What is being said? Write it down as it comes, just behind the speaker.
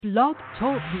Blog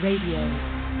Talk Radio.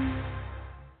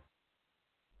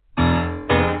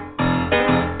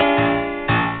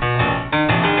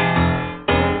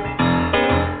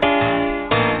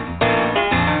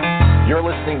 You're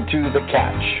listening to The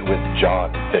Catch with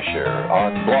John Fisher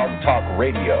on Blog Talk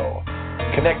Radio,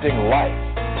 connecting life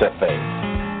to faith.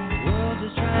 The world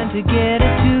is trying to get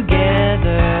it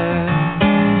together,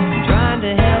 trying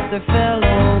to help their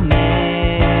fellow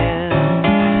man,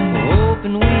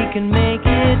 hoping we can make it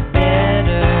better.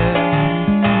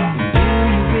 Do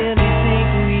you really think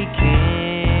we can?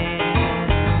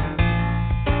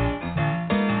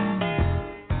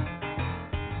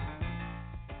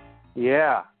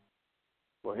 Yeah.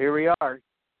 Well, here we are,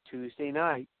 Tuesday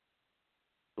night,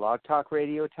 Blog Talk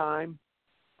Radio time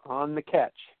on The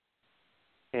Catch.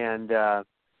 And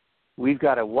we've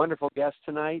got a wonderful guest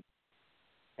tonight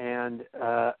and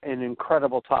an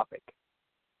incredible topic.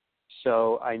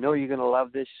 So I know you're going to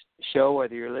love this show,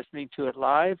 whether you're listening to it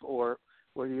live or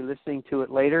whether you're listening to it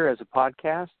later as a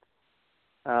podcast.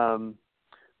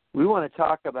 We want to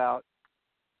talk about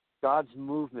God's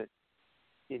movement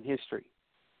in history.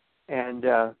 And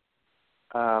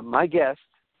my guest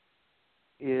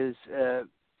is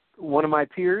one of my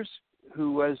peers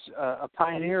who was a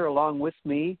pioneer along with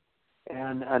me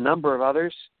and a number of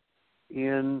others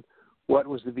in what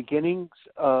was the beginnings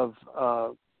of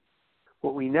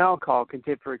what we now call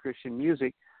contemporary Christian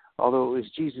music, although it was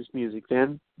Jesus music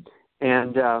then.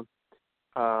 And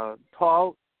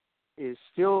Paul is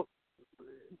still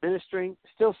ministering,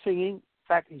 still singing. In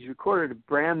fact, he's recorded a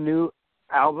brand new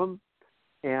album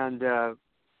and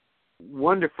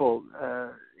wonderful.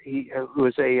 It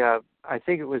was I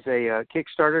think it was a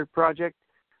Kickstarter project,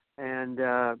 and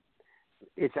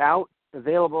it's out,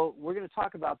 available. We're going to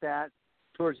talk about that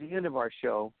towards the end of our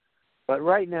show. But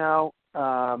right now,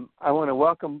 I want to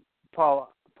welcome Paul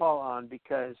on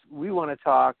because we want to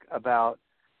talk about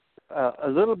a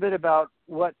little bit about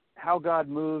how God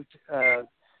moved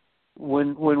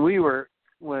when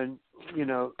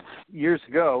years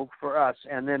ago for us,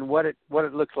 and then what it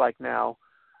looks like now,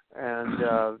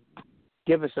 and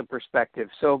give us a perspective.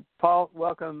 So, Paul,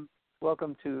 welcome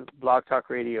to Blog Talk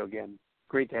Radio again.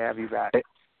 Great to have you back.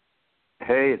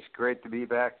 Hey, it's great to be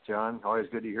back, John. Always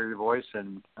good to hear your voice,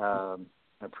 and I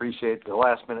appreciate the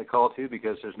last-minute call, too,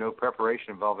 because there's no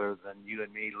preparation involved other than you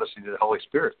and me listening to the Holy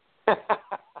Spirit.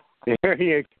 There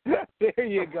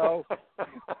you go.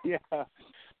 Yeah,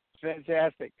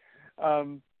 fantastic.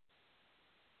 I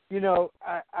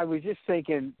was just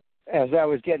thinking as I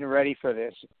was getting ready for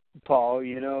this, Paul,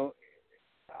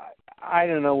 I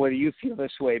don't know whether you feel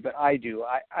this way, but I do.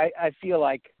 I feel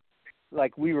like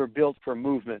we were built for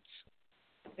movements.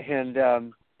 And,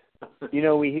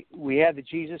 we had the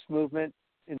Jesus movement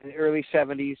in the early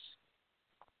 70s.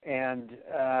 And,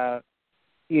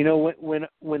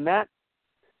 when that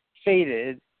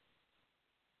faded,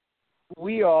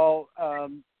 we all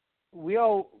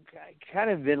kind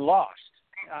of been lost.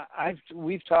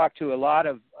 We've talked to a lot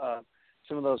of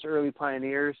some of those early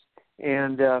pioneers,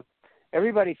 and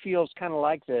everybody feels kind of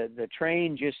like the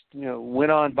train just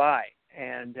went on by,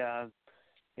 and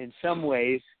in some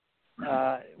ways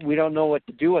we don't know what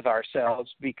to do with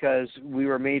ourselves because we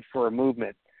were made for a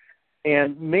movement.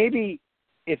 And maybe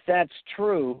if that's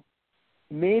true,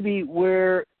 maybe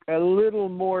we're a little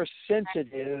more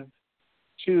sensitive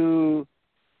to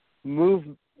move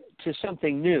to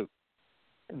something new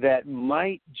that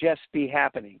might just be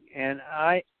happening. And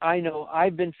I know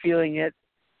I've been feeling it,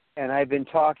 and I've been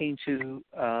talking to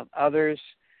others,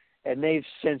 and they've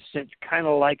sensed it kind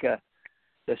of like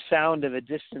the sound of a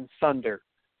distant thunder.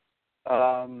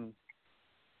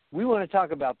 We want to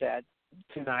talk about that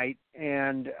tonight,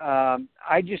 and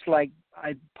I just like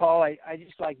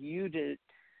you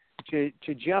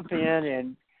to jump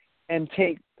in and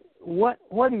take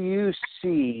what do you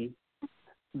see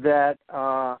that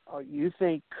you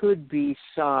think could be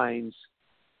signs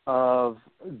of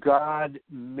God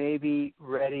maybe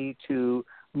ready to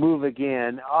move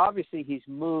again. Obviously, He's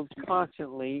moved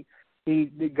constantly.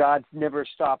 God never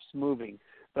stops moving.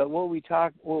 But what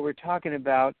we're talking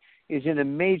about is in a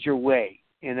major way,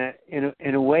 in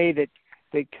a way that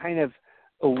kind of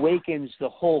awakens the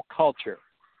whole culture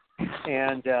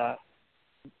and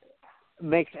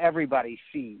makes everybody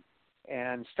see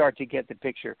and start to get the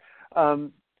picture.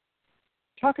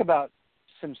 Talk about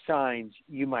some signs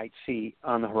you might see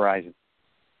on the horizon.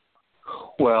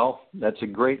 Well, that's a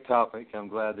great topic. I'm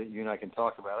glad that you and I can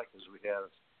talk about it because we have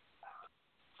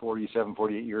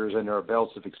 48 years under our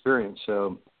belts of experience.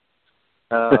 So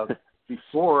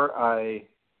before I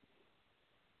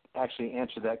actually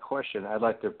answer that question, I'd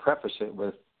like to preface it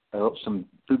with some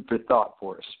food for thought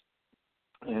for us.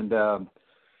 And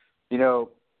You know,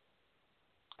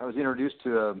 I was introduced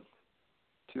to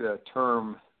a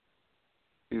term,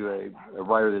 to a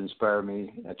writer that inspired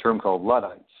me, a term called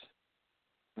Luddites.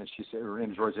 And she said, her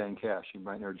name is Roseanne Cash. You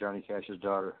might know Johnny Cash's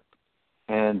daughter.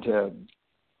 And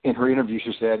in her interview,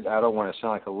 she said, I don't want to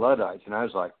sound like a Luddite. And I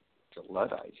was like, a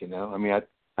Luddite, you know? I mean,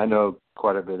 I know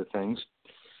quite a bit of things.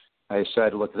 I decided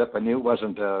to look it up. I knew it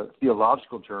wasn't a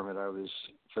theological term that I was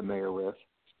familiar with.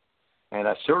 And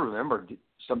I still remembered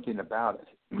something about it.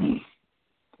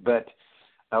 But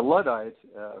a Luddite,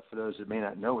 for those that may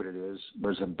not know what it is,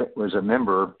 was a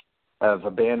member of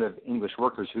a band of English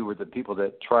workers who were the people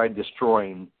that tried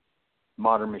destroying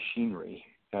modern machinery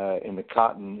in the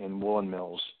cotton and woolen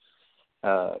mills,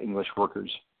 English workers.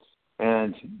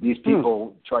 And these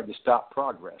people tried to stop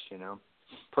progress, you know,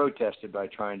 protested by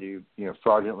trying to, you know,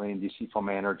 fraudulently and deceitful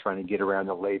manner, trying to get around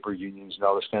the labor unions and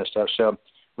all this kind of stuff. So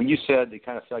when you said, they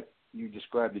kind of feel like you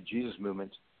described the Jesus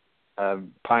movement,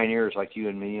 pioneers like you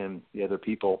and me and the other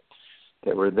people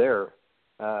that were there,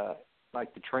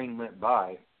 like the train went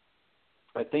by,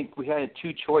 I think we had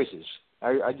two choices.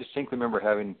 I distinctly remember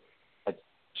having a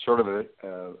sort of a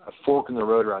fork in the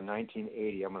road around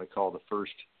 1980. I'm going to call the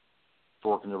first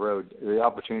fork in the road, the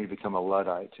opportunity to become a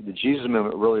Luddite. The Jesus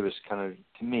movement really was kind of,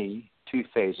 to me, two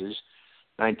phases,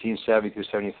 1970 through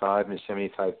 75 and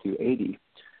 75 through 80.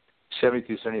 70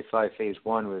 through 75, phase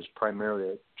one was primarily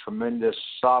a tremendous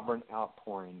sovereign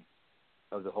outpouring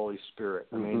of the Holy Spirit.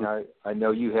 I mean, I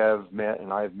know you have met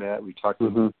and I've met. We talked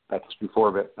about this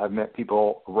before, but I've met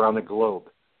people around the globe.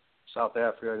 South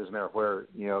Africa, it doesn't matter where,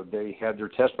 you know, they had their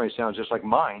testimony sounds just like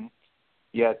mine,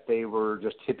 yet they were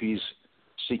just hippies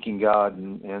seeking God,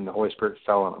 and the Holy Spirit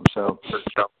fell on them. So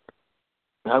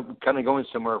I'm kind of going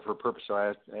somewhere for a purpose, so I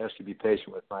ask you to be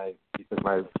patient with my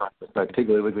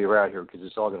piggly wiggly route here, because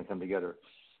it's all going to come together.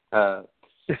 So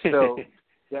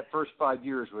that first 5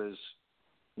 years was,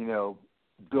 you know,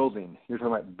 building. You're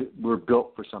talking about we're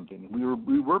built for something. We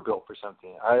were built for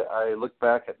something. I look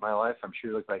back at my life. I'm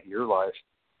sure you look back at your life,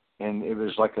 and it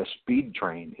was like a speed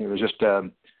train. It was just,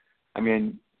 I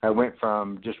mean, I went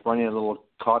from just running a little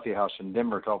coffee house in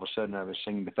Denver to all of a sudden I was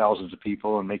singing to thousands of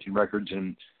people and making records,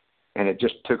 and it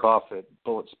just took off at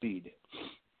bullet speed.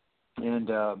 And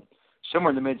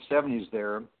somewhere in the mid-'70s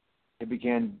there, it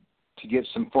began to get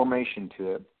some formation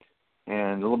to it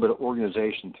and a little bit of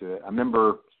organization to it. I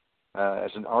remember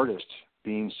as an artist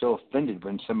being so offended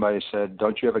when somebody said,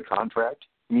 don't you have a contract?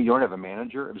 I mean, you don't have a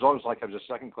manager? It was always like I was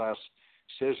a second-class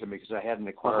citizen because I hadn't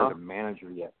acquired a manager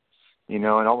yet. You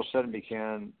know, and all of a sudden it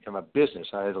became a business.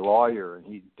 I had a lawyer, and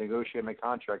he negotiated my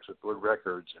contracts with Wood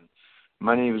Records, and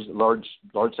money was large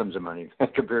sums of money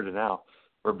compared to now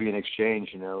were being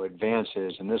exchanged, you know,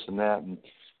 advances and this and that.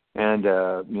 And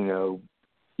you know,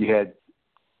 you had,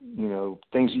 you know,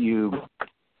 things that you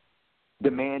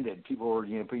demanded. People were,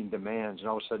 you know, putting demands, and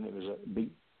all of a sudden it was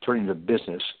turning into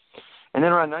business. And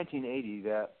then around 1980,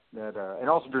 and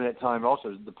also during that time,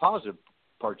 also the positive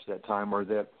parts of that time were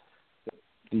that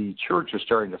the church was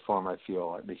starting to form, I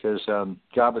feel, because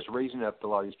God was raising up a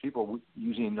lot of these people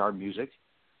using our music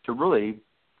to really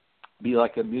be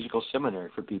like a musical seminary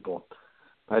for people.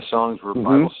 My songs were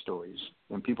Bible stories,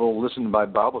 and people listened to my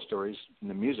Bible stories in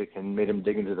the music and made them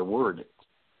dig into the Word.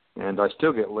 And I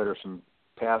still get letters from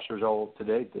pastors all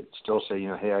today that still say, you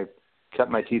know, hey, I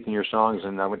cut my teeth in your songs,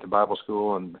 and I went to Bible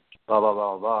school, and blah, blah,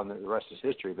 blah, blah, and the rest is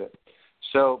history. But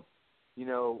so, you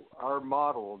know, our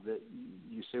model that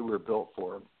you say we were built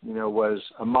for, you know, was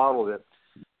a model that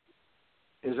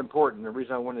is important. The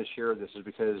reason I wanted to share this is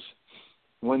because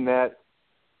when that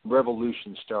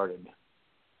revolution started,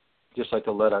 just like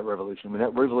the Luddite revolution, when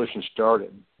that revolution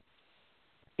started,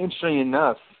 interestingly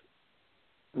enough,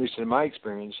 at least in my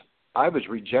experience, I was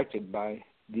rejected by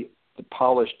the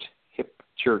polished, hip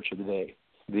church of the day.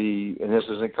 And this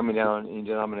isn't coming down in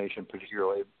denomination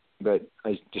particularly, but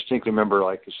I distinctly remember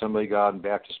like Assembly of God and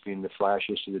Baptist being the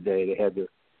flashiest of the day. They had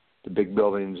the big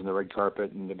buildings and the red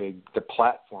carpet and the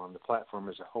platform. The platform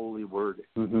is a holy word,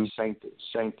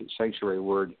 sanctuary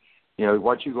word. You know,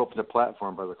 once you go up to the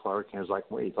platform, Brother Clark, and I was like,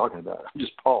 what are you talking about? I'm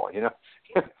just Paul, you know.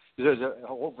 There's a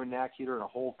whole vernacular and a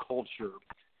whole culture,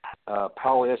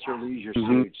 polyester leisure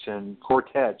suits and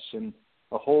quartets and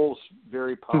a whole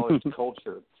very polished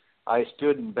culture. I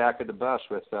stood in the back of the bus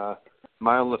with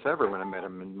Mylon Lefebvre when I met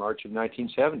him in March of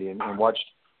 1970 and watched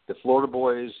the Florida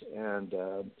Boys and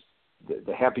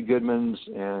the Happy Goodmans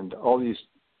and all these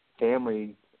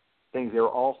family things. They were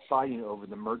all fighting over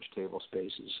the merch table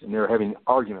spaces, and they were having an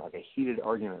argument, like a heated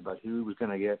argument about who was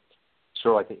going to get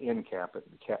sort of like the end cap at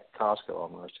Costco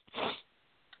almost.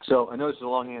 So I know this is a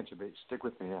long answer, but stick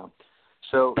with me now.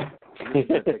 So this is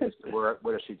going to take us to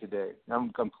what I see today.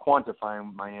 I'm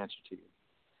quantifying my answer to you.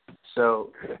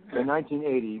 So in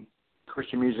 1980,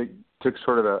 Christian music took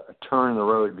sort of a turn in the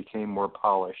road, became more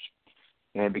polished,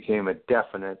 and became a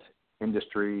definite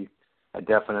industry, a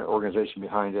definite organization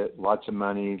behind it, lots of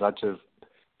money, lots of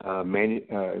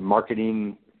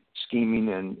marketing, scheming,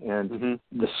 and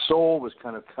the soul was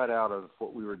kind of cut out of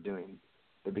what we were doing.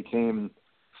 It became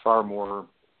far more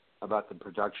about the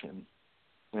production.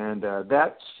 And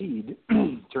that seed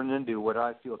turned into what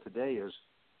I feel today is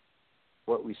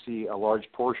what we see a large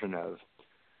portion of.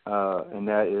 And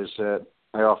that is that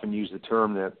I often use the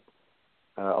term that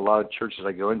a lot of churches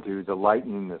I go into, the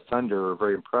lightning and the thunder are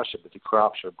very impressive, but the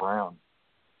crops are brown.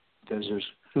 Because there's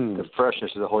the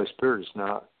freshness of the Holy Spirit is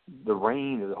not, the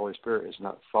rain of the Holy Spirit is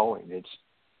not falling.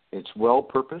 It's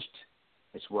well-purposed,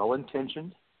 it's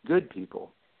well-intentioned, good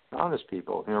people, honest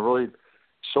people, really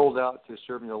sold out to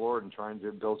serving the Lord and trying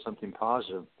to build something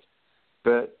positive,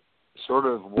 but sort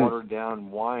of watered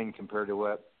down wine compared to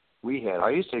what we had.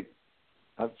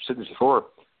 I've said this before,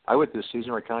 I went through a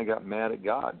season where I kind of got mad at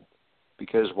God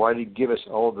because why did he give us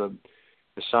all the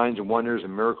signs and wonders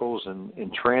and miracles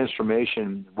and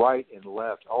transformation right and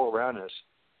left all around us?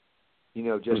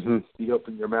 Just you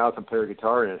open your mouth and play your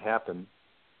guitar and it happened.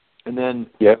 And then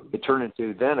it turned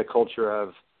into then a culture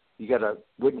of you got to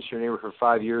witness your neighbor for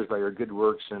 5 years by your good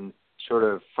works and sort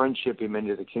of friendship him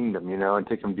into the kingdom, and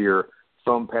take him to your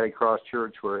foam padded cross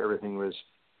church where everything was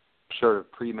sort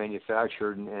of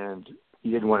pre-manufactured and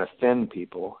you didn't want to offend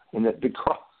people. And that the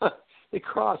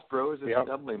cross, bro, is a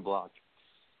stumbling block.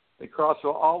 The cross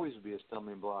will always be a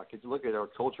stumbling block. If you look at our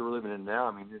culture we're living in now,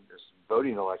 I mean, this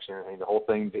voting election and everything, the whole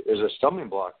thing is a stumbling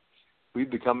block. We've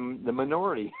become the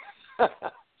minority.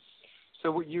 So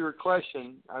with your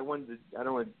question, didn't want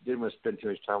to spend too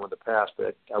much time with the past,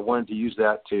 but I wanted to use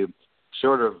that to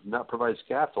sort of not provide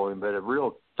scaffolding, but a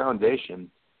real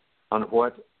foundation on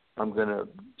what I'm going to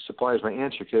supply as my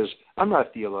answer, because I'm not a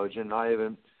theologian. I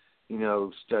haven't,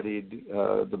 studied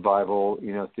the Bible,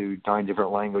 through 9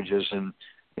 different languages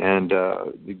and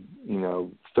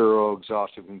thorough,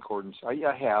 exhaustive concordance. I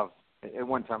have. At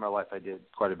one time in my life, I did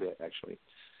quite a bit, actually.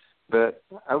 But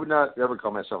I would not ever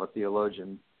call myself a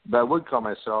theologian. But I would call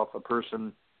myself a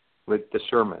person with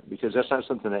discernment, because that's not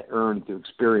something I earned through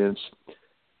experience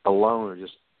alone or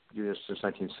just since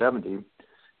 1970.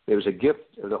 It was a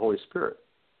gift of the Holy Spirit.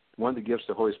 One of the gifts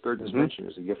the Holy Spirit has mentioned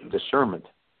is the gift of discernment.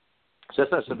 So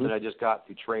that's not something I just got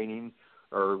through training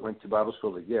or went to Bible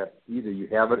school to get. Either you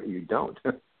have it or you don't.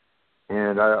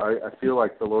 And I feel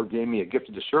like the Lord gave me a gift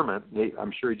of discernment.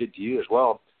 I'm sure he did to you as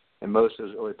well. And most of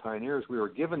those early pioneers, we were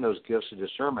given those gifts of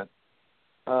discernment.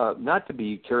 Not to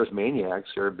be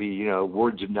charismaniacs or be,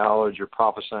 words of knowledge or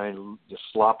prophesying just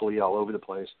sloppily all over the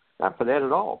place. Not for that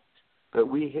at all. But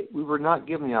we were not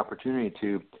given the opportunity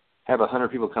to have 100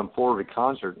 people come forward at a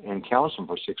concert and counsel them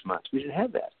for 6 months. We didn't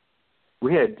have that.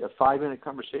 We had a 5-minute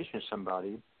conversation with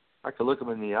somebody. I could look them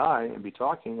in the eye and be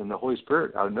talking, and the Holy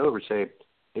Spirit out of nowhere would say,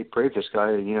 "Hey, pray for this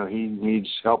guy. He needs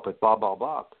help with blah blah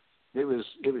blah." It was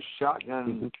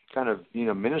shotgun kind of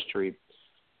ministry.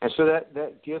 And so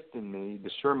that gift in me,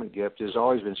 discernment gift, has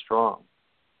always been strong.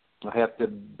 I have to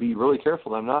be really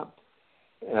careful. I'm not,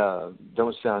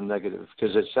 don't sound negative,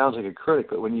 because it sounds like a critic,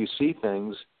 but when you see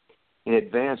things in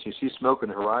advance, you see smoke on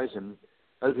the horizon,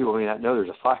 other people may not know there's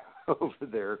a fire over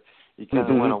there. You kind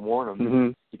of want to warn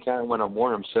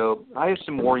them. So I have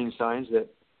some warning signs that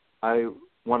I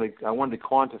wanted to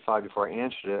quantify before I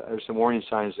answered it. I have some warning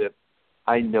signs that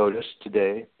I noticed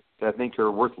today that I think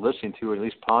are worth listening to, or at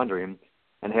least pondering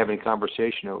and having a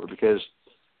conversation over, because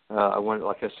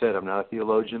like I said, I'm not a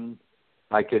theologian.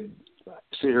 I could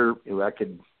sit here, the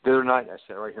other night I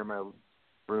sat right here in my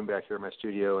room back here in my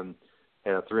studio and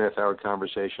had a 3.5-hour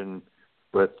conversation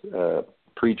with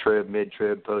pre-trib,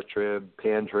 mid-trib, post-trib,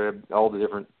 pan-trib, all the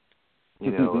different,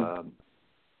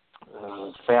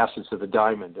 facets of the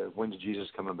diamond. When's Jesus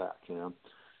coming back,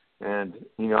 And,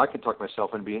 I could talk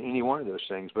myself into being any one of those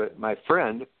things, but my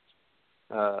friend,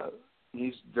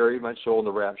 he's very much sold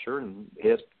in the rapture, and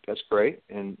that's great,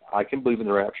 and I can believe in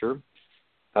the rapture.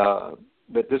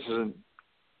 But this isn't,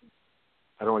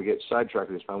 I don't want to get sidetracked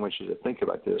with this, but I want you to think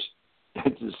about this.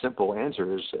 The simple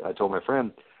answer is, I told my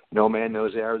friend, no man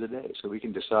knows the hour of the day, so we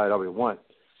can decide all we want.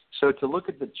 So to look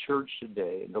at the church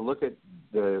today, and to look at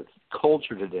the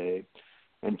culture today,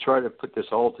 and try to put this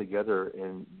all together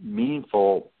in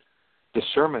meaningful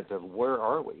discernment of where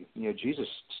are we. Jesus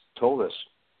told us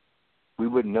we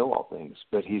wouldn't know all things,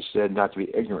 but he said not to be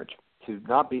ignorant. To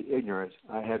not be ignorant,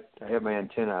 I have my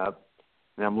antenna up,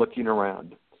 and I'm looking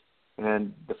around.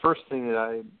 And the first thing that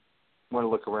I want to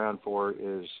look around for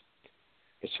is,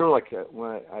 it's sort of like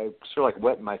when I sort of like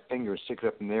wet my finger and stick it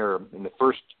up in the air, and the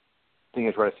first thing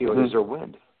I try to feel is there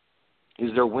wind? Is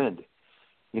there wind?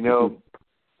 You know,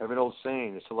 I have an old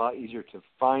saying, it's a lot easier to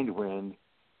find wind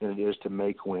than it is to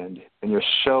make wind. And there's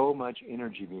so much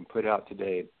energy being put out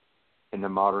today in the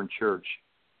modern church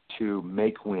to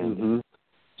make wind.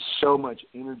 So much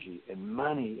energy and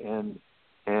money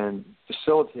and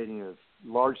facilitating of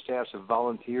large staffs of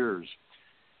volunteers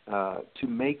to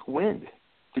make wind,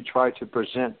 to try to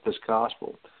present this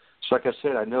gospel. So like I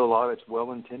said, I know a lot of it's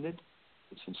well-intended.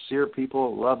 It's sincere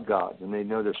people love God, and they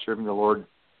know they're serving the Lord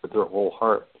with their whole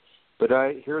heart. But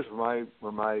here's where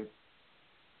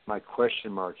my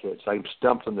question mark hits. I'm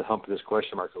stumped on the hump of this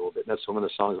question mark a little bit. That's one of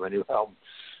the songs of my new album.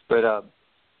 But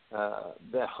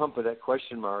that hump of that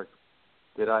question mark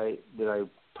that I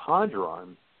ponder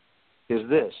on is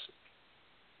this.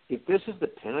 If this is the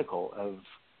pinnacle of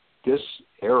this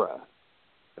era,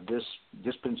 of this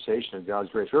dispensation of God's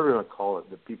grace, whatever you want to call it,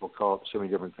 that people call it so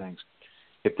many different things,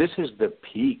 if this is the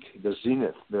peak, the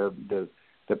zenith, the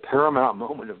paramount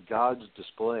moment of God's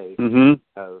display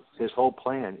of his whole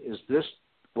plan, is this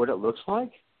what it looks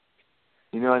like?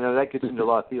 You know, I know that gets into a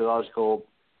lot of theological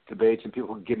debates, and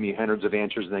people can give me hundreds of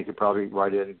answers, and they could probably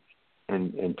write in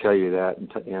and tell you that,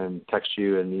 and text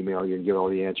you and email you and give all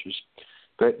the answers.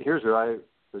 But here's what I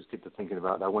was get to thinking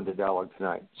about. I wanted to dialogue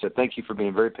tonight. So thank you for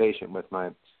being very patient with my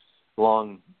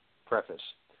long preface.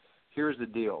 Here's the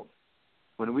deal.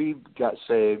 When we got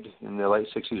saved in the late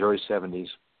 60s, early 70s,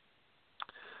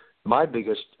 my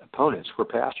biggest opponents were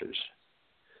pastors.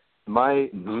 My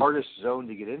hardest zone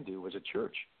to get into was a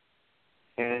church.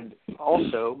 And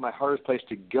also, my hardest place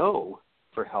to go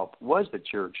for help was the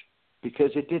church,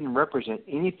 because it didn't represent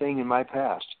anything in my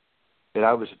past that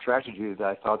I was attracted to that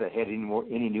I thought that had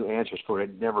any new answers for it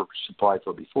I'd never supplied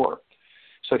for before.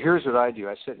 So here's what I do.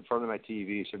 I sit in front of my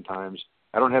TV sometimes.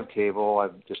 I don't have cable.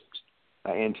 I've just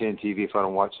antenna TV if I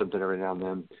don't watch something every now and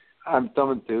then. I'm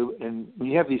thumbing through, and when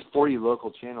you have these 40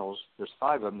 local channels, there's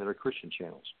 5 of them that are Christian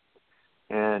channels.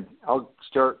 And I'll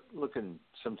start looking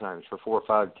sometimes for 4,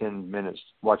 5, 10 minutes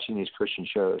watching these Christian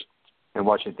shows and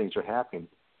watching things that are happening.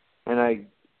 And I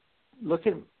look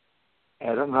at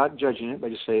I'm not judging it, but I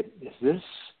just say, is this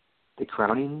the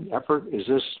crowning effort? Is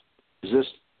this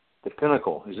the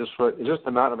pinnacle? Is this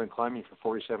the mountain I've been climbing for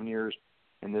 47 years,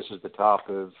 and this is the top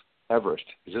of Everest?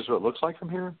 Is this what it looks like from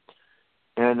here?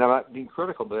 And I'm not being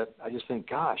critical, but I just think,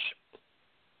 gosh,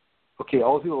 okay,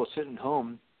 all the people sitting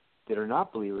home that are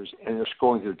not believers, and they're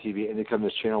scrolling through the TV, and they come to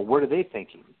this channel, what are they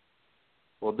thinking?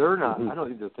 Well, they're not. I don't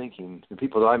think they're thinking. The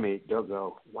people that I meet, they'll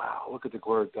go, wow, look at the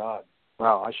glory of God.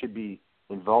 Wow, I should be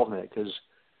involved in it. Because,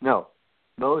 no,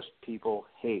 most people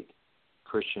hate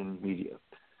Christian media.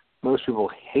 Most people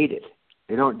hate it.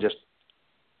 They don't just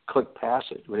click past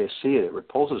it. When they see it, it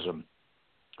repulses them.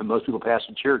 And most people pass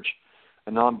the church.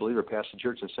 A non-believer passes the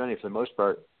church on Sunday, for the most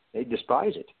part, they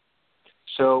despise it.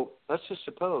 So let's just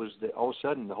suppose that all of a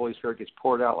sudden the Holy Spirit gets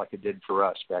poured out like it did for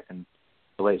us back in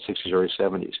the late 60s, early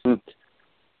 70s.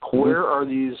 Where are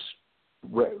these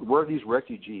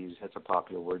refugees? That's a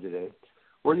popular word today.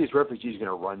 Where are these refugees going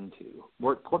to run to?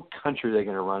 What country are they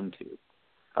going to run to?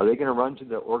 Are they going to run to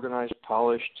the organized,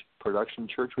 polished production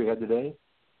church we had today?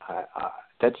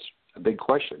 That's a big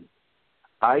question.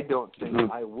 I don't think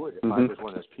I would if I was one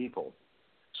of those people.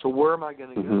 So where am I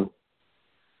going to go?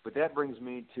 But that brings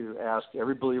me to ask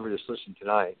every believer that's listening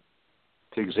tonight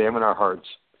to examine our hearts.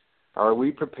 Are we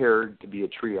prepared to be a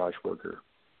triage worker?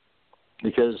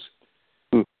 Because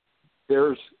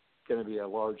there's going to be a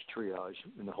large triage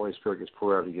when the Holy Spirit gets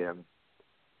poured out again.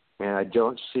 And I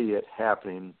don't see it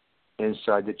happening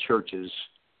inside the churches,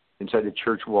 inside the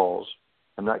church walls.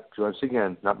 I'm not, once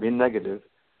again, not being negative.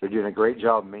 They're doing a great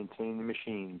job maintaining the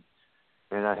machine.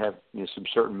 And I have some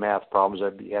certain math problems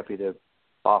I'd be happy to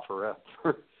offer up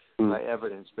for my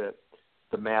evidence that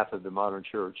the math of the modern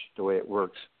church, the way it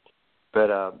works. But,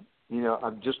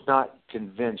 I'm just not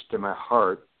convinced in my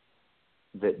heart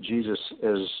that Jesus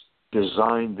has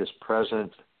designed this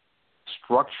present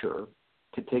structure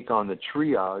to take on the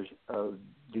triage of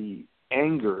the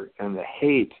anger and the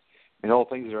hate and all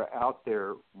things that are out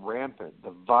there rampant,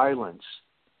 the violence,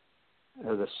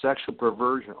 the sexual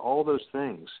perversion, all those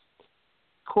things.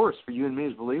 Of course, for you and me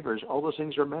as believers, all those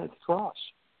things are met at the cross.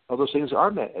 All those things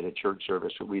are met at a church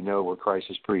service that we know where Christ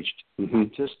is preached.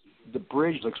 Just the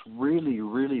bridge looks really,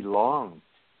 really long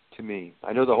to me.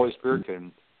 I know the Holy Spirit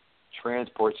can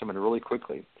transport someone really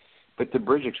quickly, but the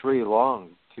bridge looks really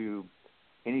long to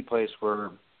any place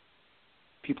where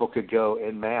people could go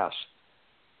en masse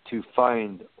to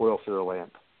find oil for their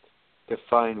lamp, to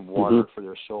find water for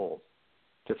their soul,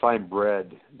 to find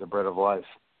bread, the bread of life.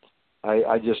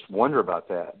 I just wonder about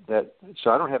that.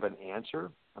 So I don't have an answer.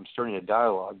 I'm starting a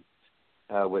dialogue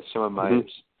with some of my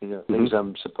things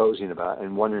I'm supposing about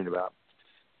and wondering about.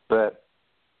 But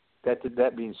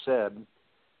that being said,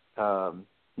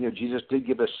 Jesus did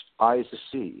give us eyes to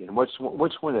see. And what's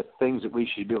one of the things that we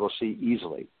should be able to see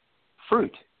easily?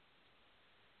 Fruit.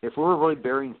 If we're really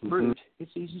bearing fruit,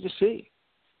 it's easy to see.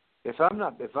 If I'm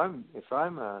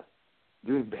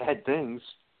doing bad things,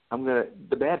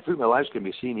 the bad fruit in my life is going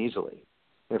to be seen easily.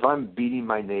 If I'm beating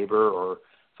my neighbor, or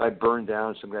if I burn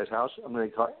down some guy's house,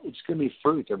 it's going to be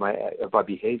fruit of my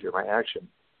behavior, my action.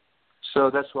 So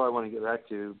that's why I want to get back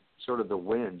to sort of the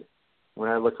wind. When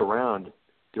I look around,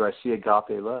 do I see agape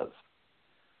love?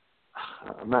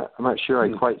 I'm not sure I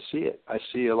quite see it. I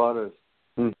see a lot of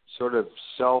sort of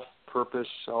self-purpose,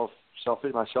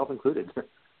 selfish, myself included.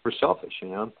 We're selfish,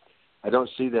 I don't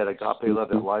see that agape love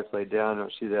that life laid down. I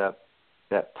don't see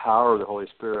that power of the Holy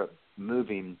Spirit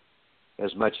moving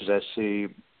as much as I see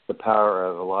the power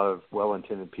of a lot of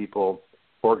well-intended people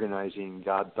organizing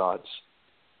God thoughts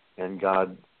and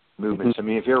God movements. I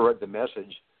mean, if you ever read The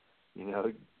Message,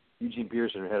 Eugene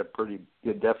Peterson had a pretty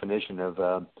good definition of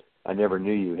I never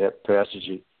knew you. That passage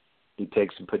he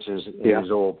takes and puts in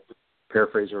his old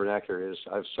paraphrase vernacular is,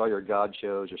 I saw your God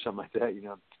shows or something like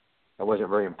that, I wasn't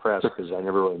very impressed because I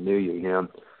never really knew you,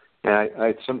 And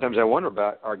I sometimes I wonder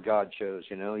about our God shows,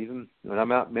 even when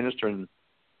I'm out ministering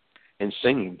and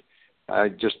singing, I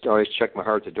just always check my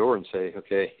heart at the door and say,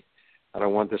 okay, I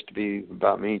don't want this to be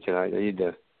about me tonight. I need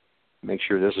to make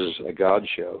sure this is a God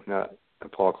show, not a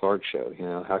Paul Clark show.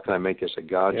 How can I make this a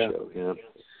God show?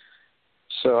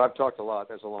 So I've talked a lot.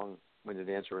 That's a long-winded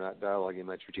answer. We're not dialoguing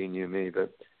much between you and me,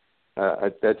 but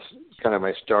that's kind of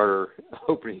my starter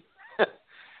opening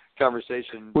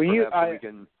conversation.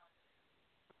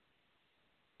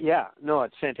 Yeah, no,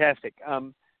 it's fantastic.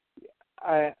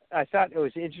 I thought it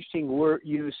was interesting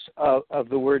use of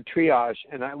the word triage,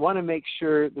 and I want to make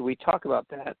sure that we talk about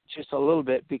that just a little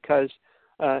bit, because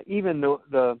even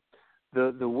the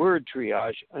word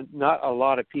triage, not a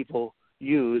lot of people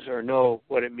use or know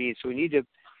what it means. So we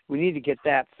need to get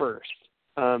that first.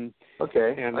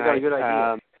 Okay, and I got a good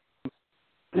idea.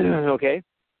 Okay.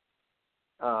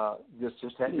 This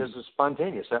is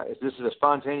spontaneous. This is a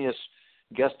spontaneous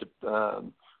guest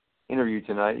interview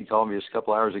tonight. You called me just a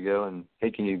couple hours ago, and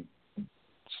hey, can you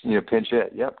pinch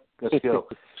hit? Yep, let's go.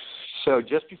 So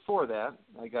just before that,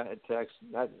 I got a text.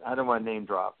 I don't want to name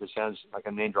drop. It sounds like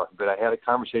I'm name dropping, but I had a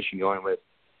conversation going with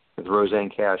Roseanne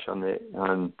Cash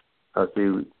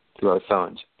through our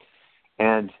phones,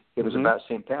 and it was about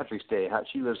St. Patrick's Day.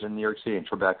 She lives in New York City, in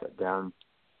Tribeca, down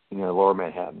Lower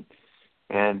Manhattan,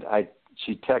 and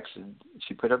she texted.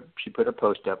 She put a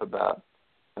post up about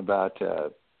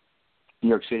New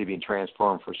York City being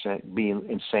transformed for being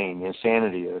insane, the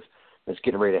insanity of that's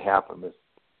getting ready to happen.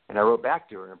 And I wrote back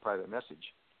to her in a private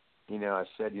message. I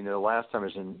said, the last time I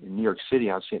was in New York City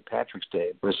on St. Patrick's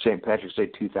Day was St. Patrick's Day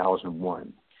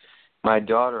 2001. My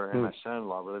daughter and my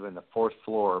son-in-law were living on the fourth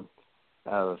floor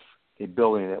of a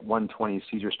building at 120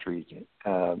 Cedar Street.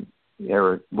 They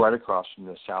were right across from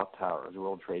the South Tower of the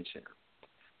World Trade Center.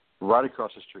 Right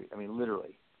across the street. I mean,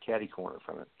 literally, catty corner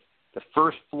from it. The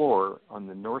first floor on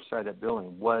the north side of that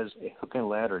building was a hook and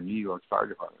ladder New York Fire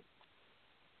Department.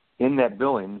 In that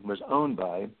building was owned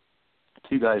by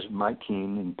two guys, Mike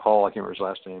Keene and Paul, I can't remember his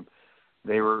last name.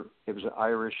 It was an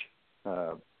Irish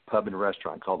pub and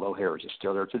restaurant called O'Hara's. It's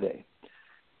still there today.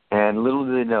 And little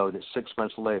did they know that 6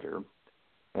 months later,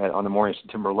 on the morning of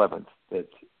September 11th, that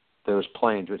those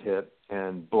planes would hit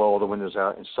and blow all the windows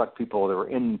out and suck people that were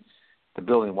in the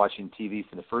building watching TV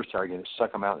from the first tower again,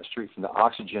 suck them out in the street from the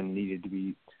oxygen needed to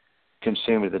be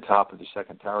consumed at the top of the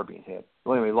second tower being hit.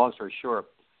 Well, anyway, long story short,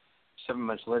 7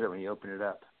 months later when he opened it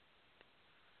up,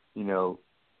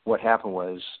 what happened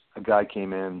was a guy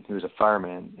came in who was a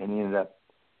fireman, and he ended up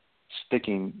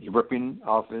ripping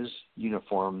off his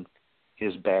uniform,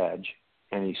 his badge,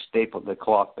 and he stapled the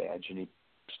cloth badge, and he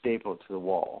stapled it to the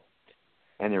wall.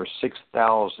 And there were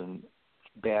 6,000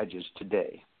 badges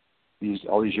today.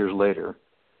 All these years later,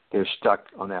 they're stuck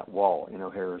on that wall in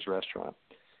O'Hara's restaurant.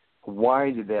 Why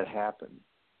did that happen?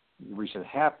 The reason it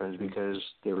happened is because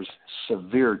there was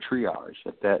severe triage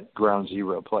at that ground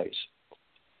zero place.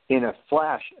 In a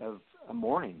flash of a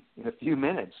morning, in a few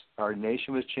minutes, our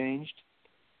nation was changed,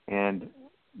 and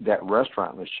that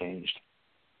restaurant was changed.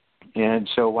 And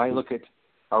so when I look at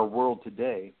our world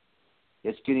today,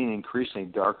 it's getting increasingly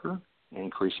darker and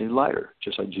increasingly lighter,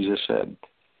 just like Jesus said.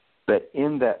 But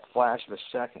in that flash of a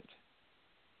second,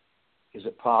 is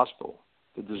it possible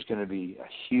that there's going to be a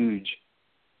huge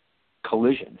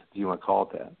collision, if you want to call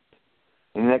it that?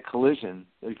 And in that collision,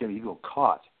 there's going to be people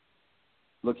caught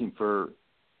looking for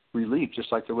relief,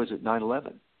 just like there was at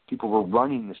 9/11. People were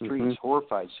running the streets,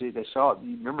 horrified. See, they saw,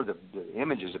 you remember the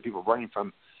images of people running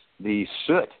from the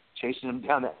soot chasing them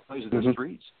down the alleys of the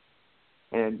streets.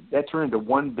 And that turned into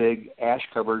one big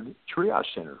ash-covered triage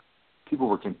center. People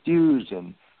were confused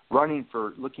and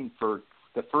looking for,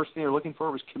 the first thing they were looking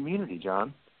for was community,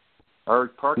 John. Our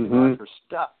parking lots were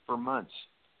stuffed for months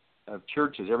of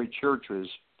churches. Every church was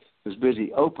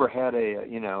busy. Oprah had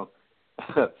a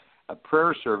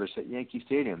prayer service at Yankee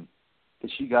Stadium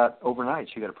that she got overnight.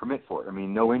 She got a permit for it. I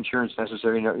mean, no insurance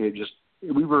necessary.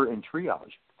 We were in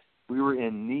triage. We were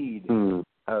in need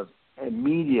of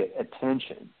immediate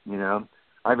attention.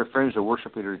 I have a friend who's a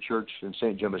worship leader at a church in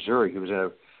St. Joe, Missouri, who was in a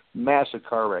massive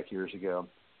car wreck years ago,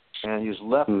 and he was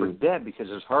left for dead because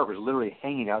his heart was literally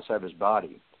hanging outside of his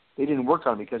body. They didn't work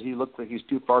on him because he looked like he was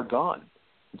too far gone.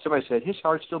 And somebody said, his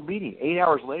heart's still beating 8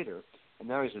 hours later, and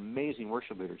now he's an amazing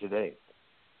worship leader today.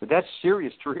 But that's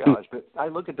serious triage. But I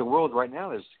look at the world right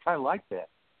now as kind of like that.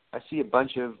 I see a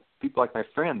bunch of people like my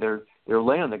friend. They're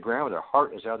laying on the ground with their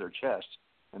heart is out of their chest,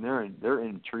 and they're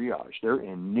in triage. They're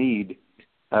in need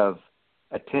of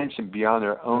attention beyond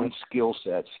their own skill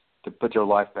sets to put their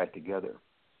life back together.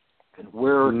 And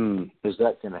where is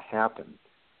that going to happen?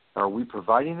 Are we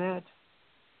providing that?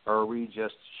 Or are we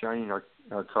just shining our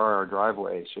car in our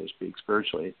driveway, so to speak,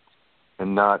 spiritually,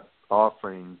 and not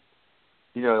offering,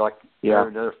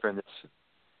 another friend that's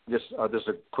this is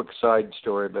a quick side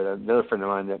story, but another friend of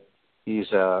mine that he's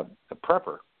a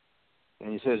prepper.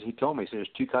 And he told me, there's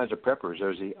two kinds of preppers.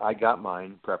 There's the I got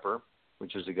mine prepper,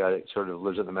 which is the guy that sort of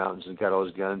lives in the mountains and got all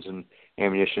his guns and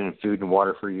ammunition and food and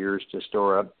water for years to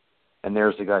store up. And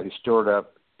there's the guy who stored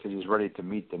up because he's ready to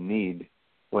meet the need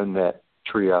when that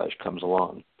triage comes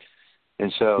along.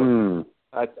 And so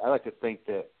I like to think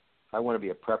that I want to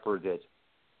be a prepper that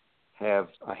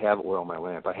I have oil in my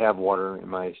lamp. I have water in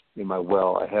my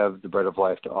well. I have the bread of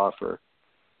life to offer,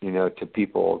 to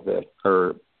people that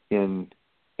are in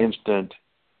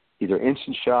either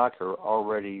instant shock or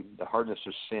already the hardness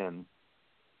of sin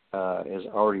has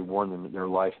already worn their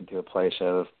life into a place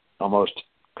of almost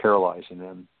paralyzing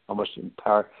them, almost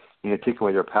taking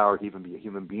away their power to even be a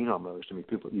human being almost. I mean,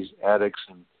 people, these addicts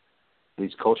and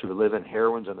these cultures we live in,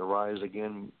 heroin's on the rise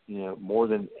again, more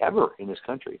than ever in this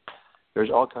country. There's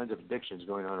all kinds of addictions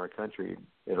going on in our country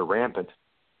that are rampant.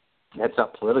 That's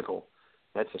not political.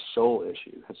 That's a soul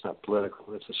issue. That's not political.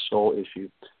 That's a soul issue,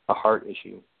 a heart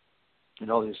issue. And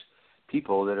all these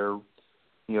people that are,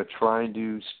 trying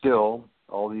to still,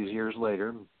 all these years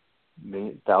later,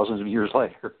 thousands of years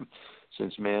later,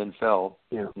 since man fell,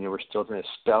 we're still trying to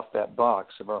stuff that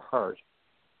box of our heart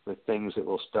with things that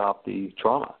will stop the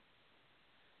trauma.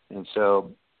 And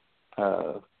so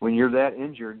when you're that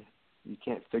injured, you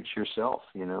can't fix yourself.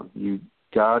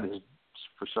 God has,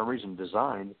 for some reason,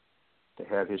 designed to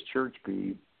have His church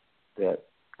be that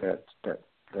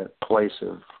place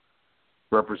of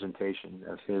representation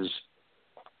of His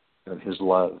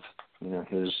love,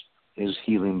 His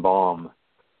healing balm.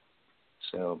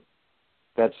 So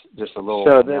that's just a little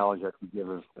analogy I could give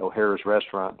of O'Hara's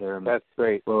Restaurant there in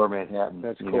Lower Manhattan.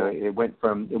 That's cool. It went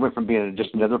from being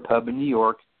just another pub in New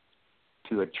York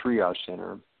to a triage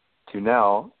center to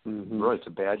now, really, it's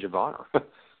a badge of honor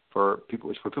for people.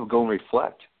 It's where people go and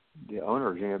reflect. The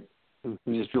owners,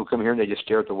 just people come here and they just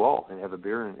stare at the wall and have a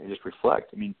beer and just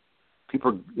reflect. I mean,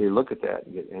 people, they look at that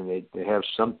and they have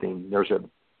something. There's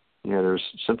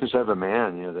something inside of a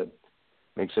man, that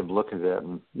makes them look at that.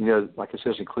 And like it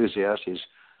says in Ecclesiastes,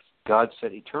 God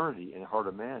set eternity in the heart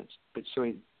of man, but so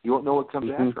you won't know what comes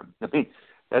after him. I mean,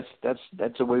 that's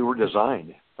the way we're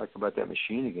designed. Talk about that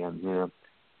machine again.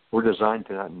 We're designed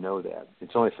to not know that.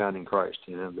 It's only found in Christ,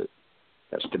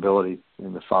 that stability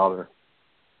in the Father.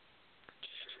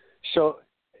 So,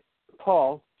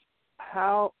 Paul,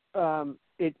 how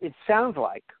it sounds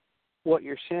like what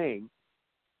you're saying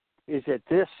is that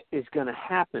this is going to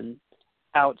happen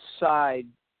outside,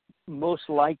 most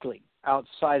likely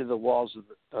outside of the walls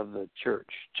of the church,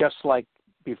 just like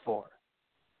before.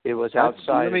 It was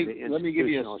outside. Let me give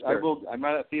you I'm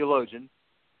not a theologian,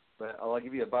 but I'll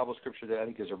give you a Bible scripture that I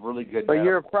think is a really good. But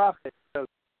you're a prophet, so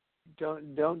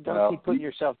don't keep putting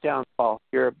yourself down, Paul.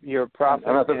 You're a prophet,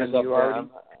 and you already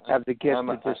have the gift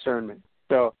of discernment.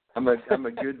 So I'm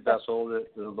a good vessel that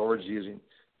the Lord's using.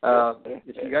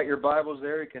 If you got your Bibles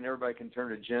there, everybody can turn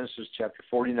to Genesis chapter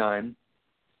 49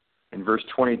 and verse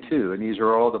 22, and these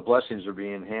are all the blessings that are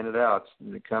being handed out.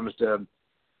 And it comes to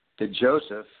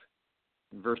Joseph.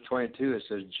 In verse 22, it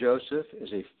says, Joseph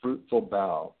is a fruitful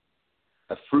bough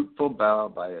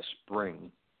by a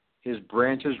spring. His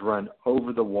branches run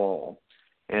over the wall.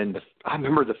 And I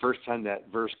remember the first time that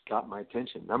verse got my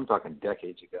attention. I'm talking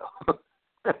decades ago.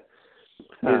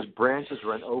 His branches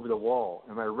run over the wall.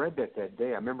 And when I read that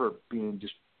day, I remember being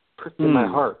just pricked in my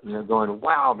heart, going,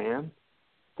 wow, man,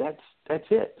 that's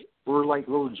it. were like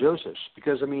little Josephs.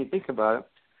 Because, I mean, think about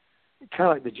it. Kind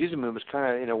of like the Jesus movement was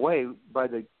kind of, in a way,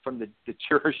 from the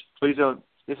church. Please don't,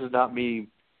 this is not me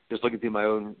just looking through my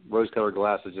own rose-colored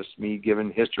glasses, just me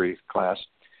giving history class.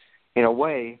 In a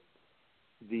way,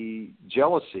 the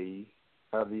jealousy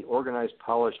of the organized,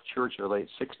 polished church of the late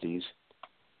 60s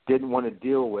didn't want to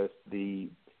deal with the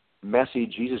messy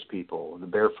Jesus people, the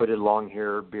barefooted, long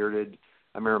hair, bearded.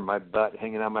 I remember my butt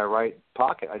hanging out my right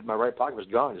pocket. My right pocket was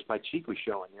gone. Just my cheek was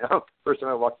showing, you know. First time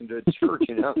I walked into a church,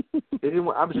 you know.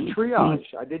 I was a triage.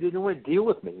 They didn't want to deal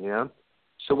with me, you know.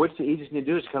 So what's the easiest thing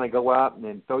to do is kind of go out and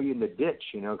then throw you in the ditch,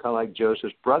 you know, kind of like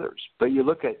Joseph's brothers. But you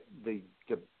look at the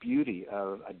beauty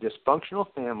of a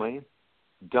dysfunctional family,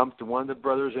 dumped one of the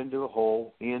brothers into a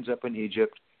hole. He ends up in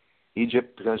Egypt.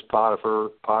 Egypt becomes Potiphar.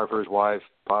 Potiphar's wife.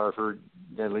 Potiphar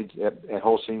then leads, that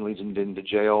whole scene leads him into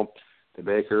jail. The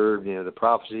baker, you know, the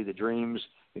prophecy, the dreams,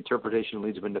 interpretation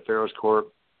leads him into Pharaoh's court.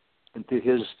 And through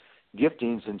his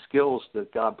giftings and skills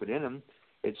that God put in him,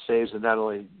 it saves not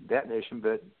only that nation,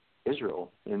 but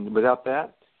Israel. And without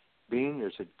that being,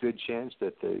 there's a good chance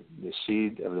that the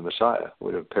seed of the Messiah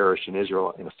would have perished in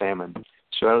Israel in a famine.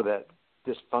 So out of that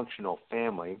dysfunctional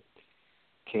family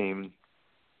came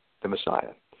the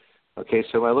Messiah. Okay,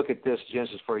 so when I look at this,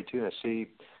 Genesis 42, and I see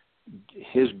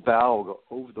his bow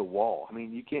go over the wall. I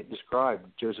mean, you can't describe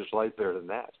Joseph's life better than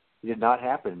that. It did not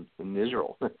happen in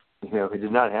Israel. You know, it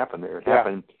did not happen there. It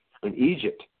happened in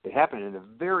Egypt. It happened in the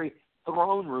very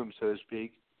throne room, so to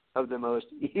speak, of the most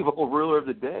evil ruler of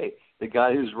the day, the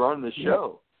guy who's running the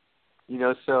show. You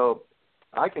know, so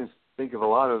I can think of a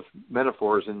lot of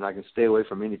metaphors, and I can stay away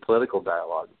from any political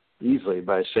dialogue easily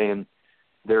by saying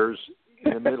there's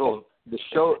in the middle of the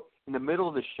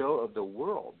show, of the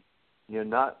world, you know,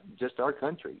 not just our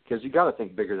country, because you got to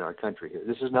think bigger than our country here.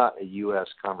 This is not a U.S.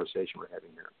 conversation we're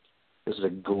having here. This is a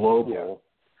global,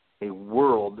 a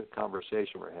world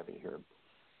conversation we're having here.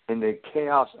 And the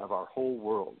chaos of our whole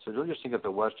world. So don't just think of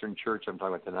the Western church I'm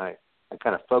talking about tonight. I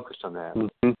kind of focused on that.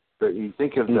 Mm-hmm. But you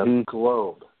think of the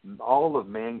globe, all of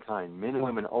mankind, men and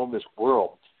women, all this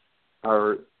world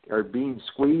are being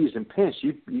squeezed and pinched.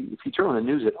 If you turn on the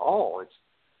news at all, it's,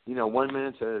 you know, 1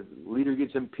 minute a leader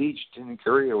gets impeached in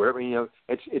Korea or whatever. You know,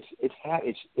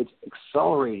 it's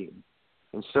accelerating.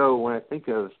 And so when I think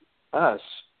of us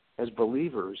as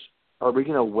believers, are we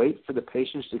going to wait for the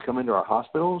patients to come into our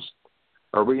hospitals?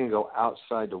 Or are we going to go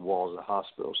outside the walls of the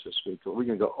hospital, so to speak? Or are we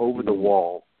going to go over the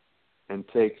wall and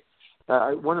take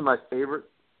one of my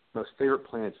most favorite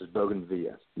plants is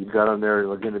bougainvillea. You've got on there,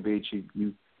 Laguna Beach,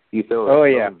 you throw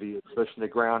bougainvillea, push in the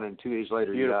ground, and 2 days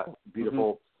later you got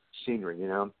beautiful scenery, you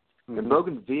know. And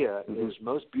bougainvillea is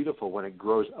most beautiful when it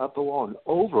grows up a wall and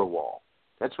over a wall.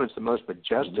 That's when it's the most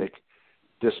majestic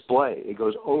display. It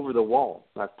goes over the wall.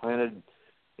 I've planted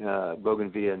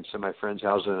bougainvillea in some of my friends'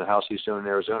 houses in a house he owned in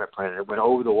Arizona. I planted it. It went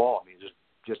over the wall. I mean,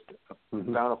 just a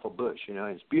bountiful bush, you know.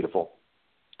 It's beautiful.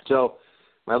 So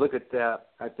when I look at that,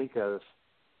 I think of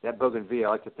that bougainvillea. I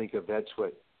like to think of that's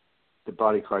what the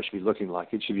body of Christ should be looking like.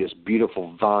 It should be this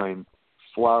beautiful vine,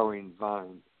 flowering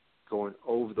vine, going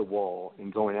over the wall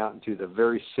and going out into the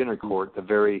very center court, the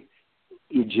very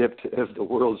Egypt of the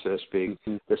world, so to speak.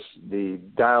 The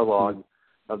dialogue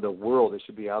of the world that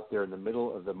should be out there in the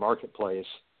middle of the marketplace,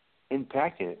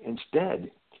 impacting it. Instead,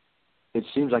 it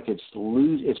seems like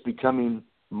it's becoming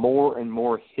more and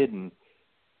more hidden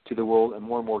to the world and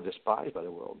more despised by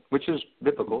the world, which is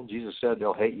biblical. Jesus said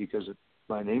they'll hate you because of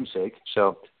my name's sake.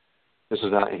 So this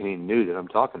is not anything new that I'm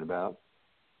talking about,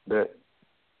 but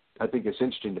I think it's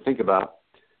interesting to think about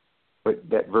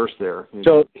that verse there.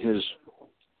 Do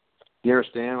you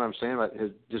understand what I'm saying about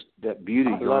just that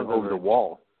beauty going over the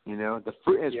wall? You know, the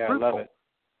fruit is fruitful. I love it.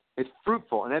 It's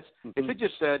fruitful, and that's if it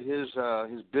just said his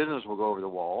business will go over the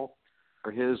wall,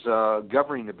 or his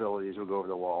governing abilities will go over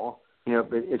the wall. You know,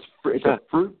 but it's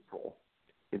fruitful.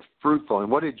 It's fruitful. And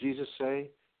what did Jesus say?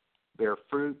 Bear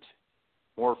fruit,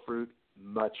 more fruit,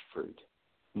 much fruit.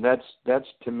 And that's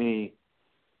to me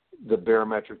the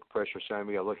barometric pressure sign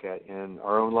we got to look at in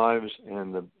our own lives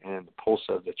and the pulse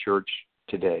of the church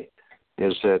today.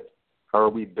 Is that are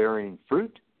we bearing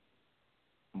fruit?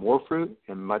 More fruit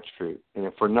and much fruit. And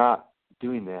if we're not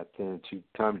doing that, then it's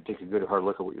time to take a good hard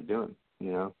look at what you're doing,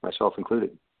 you know, myself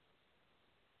included.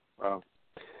 Wow.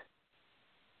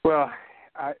 Well,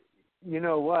 you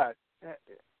know what?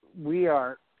 We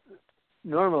are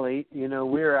normally, you know,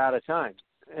 we're out of time.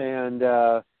 And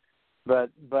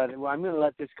but I'm going to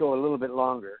let this go a little bit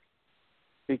longer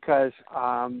because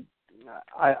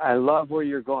I love where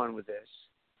you're going with this.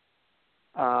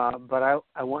 But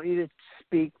I want you to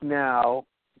speak now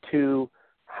to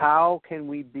how can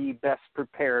we be best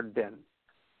prepared then?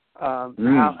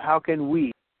 How can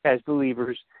we, as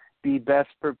believers, be best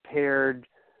prepared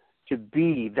to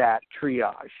be that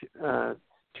triage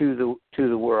to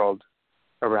the world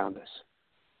around us?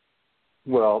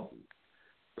 Well,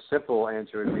 the simple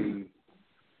answer would be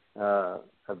a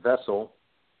vessel.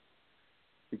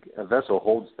 A vessel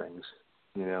holds things.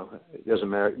 It doesn't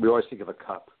matter. We always think of a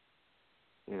cup.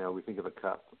 We think of a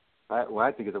cup. When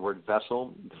I think of the word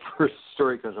vessel, the first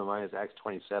story that comes to mind is Acts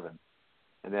 27,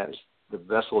 and that is the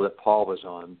vessel that Paul was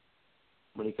on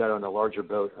when he got on a larger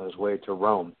boat on his way to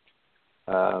Rome.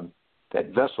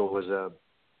 That vessel was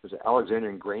an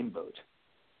Alexandrian grain boat,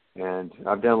 and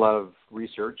I've done a lot of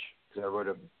research because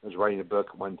I was writing a book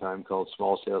at one time called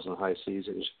Small Sails on High Seas.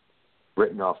 It was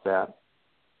written off that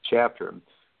chapter.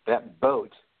 That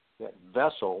boat, that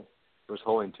vessel, was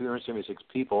holding 276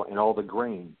 people and all the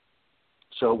grain.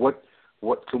 So what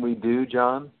can we do,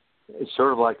 John? It's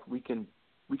sort of like we can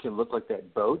look like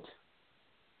that boat.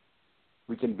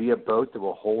 We can be a boat that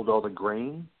will hold all the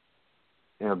grain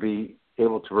and be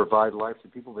able to provide life to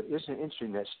people. But isn't it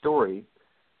interesting, that story,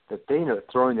 that they ended up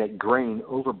throwing that grain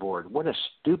overboard? What a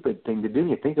stupid thing to do when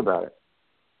you think about it.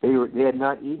 They had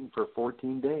not eaten for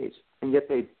 14 days, and yet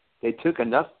they took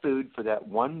enough food for that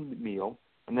one meal,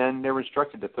 and then they were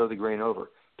instructed to throw the grain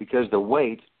over because the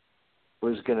weight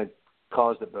was going to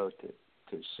cause the boat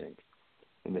to sink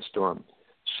in the storm.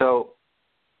 So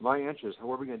my answer is,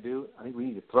 what are we going to do? I think we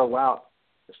need to throw out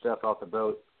the stuff off the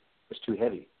boat. It's too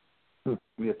heavy. We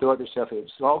need to throw out the stuff.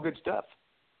 It's all good stuff.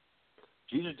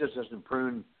 Jesus just doesn't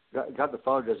prune. God the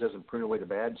Father doesn't prune away the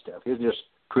bad stuff. He doesn't just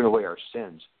prune away our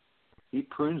sins. He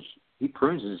prunes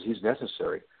as he's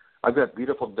necessary. I've got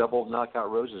beautiful double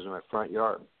knockout roses in my front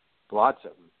yard, lots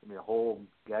of them. I mean, a whole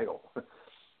gaggle.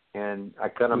 And I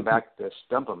cut them back to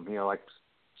stump them, like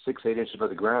 6-8 inches above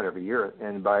the ground every year.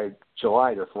 And by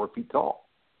July, they're 4 feet tall.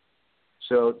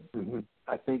 So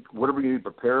I think, what are we going to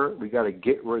prepare? We got to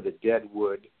get rid of the dead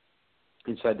wood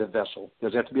inside the vessel. It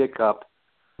doesn't have to be a cup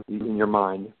in your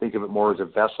mind. Think of it more as a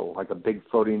vessel, like a big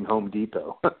floating Home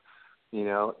Depot,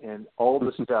 and all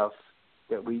the stuff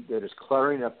that is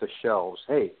cluttering up the shelves.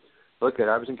 Hey, look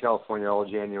I was in California all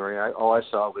January. All I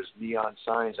saw was neon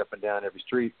signs up and down every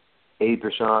street.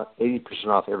 80%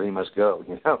 off, everything must go.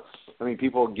 I mean,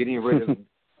 people getting rid of,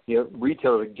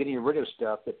 retailers are getting rid of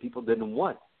stuff that people didn't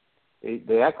want.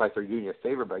 They act like they're doing you a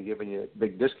favor by giving you a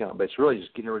big discount, but it's really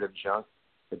just getting rid of junk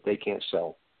that they can't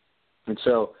sell. And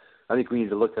so I think we need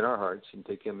to look at our hearts and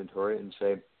take inventory and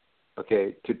say,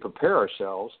 okay, to prepare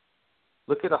ourselves,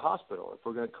 look at a hospital. If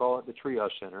we're going to call it the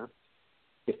triage center,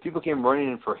 if people came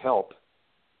running in for help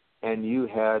and you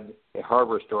had a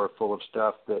hardware store full of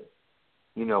stuff that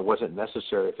wasn't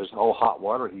necessary, if it's all hot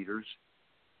water heaters,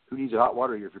 who needs a hot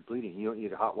water heater if you're bleeding? You don't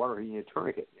need a hot water heater, you need a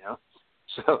tourniquet,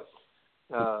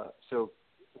 So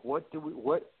what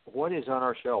is on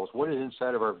our shelves? What is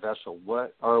inside of our vessel?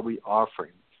 What are we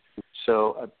offering?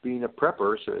 So being a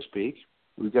prepper, so to speak,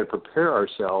 we've got to prepare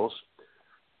ourselves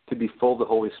to be full of the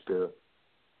Holy Spirit,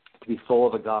 to be full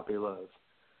of agape love,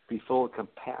 be full of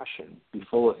compassion, be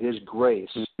full of His grace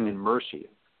and mercy,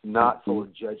 not full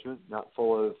of judgment, not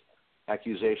full of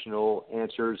accusational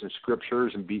answers and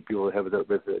scriptures and beat people to have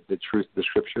the truth of the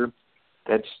Scripture.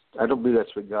 I don't believe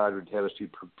that's what God would have us to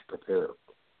prepare.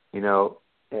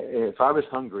 If I was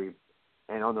hungry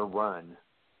and on the run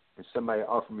and somebody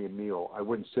offered me a meal, I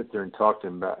wouldn't sit there and talk to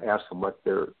them ask them what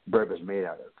their bread was made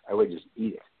out of. I would just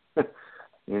eat it.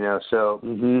 So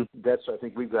that's what I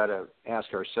think we've got to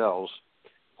ask ourselves: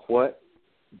 what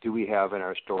do we have in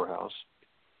our storehouse,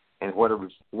 and what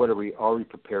are we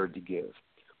prepared to give?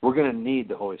 We're going to need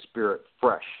the Holy Spirit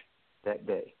fresh that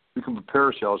day. We can prepare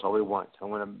ourselves all we want. I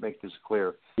want to make this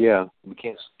clear. Yeah. We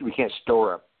can't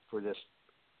store up for this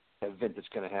event that's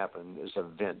going to happen. This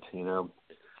event,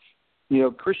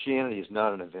 Christianity is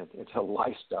not an event. It's a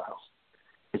lifestyle.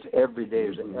 It's every day.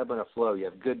 There's an ebb and a flow. You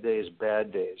have good days,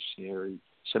 bad days.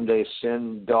 Some days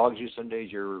sin dogs you. Some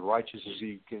days you're righteous as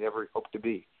you can ever hope to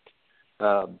be.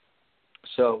 But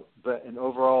an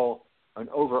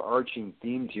overarching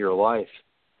theme to your life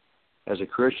as a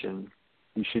Christian,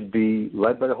 you should be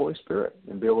led by the Holy Spirit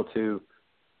and be able to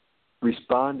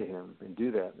respond to Him and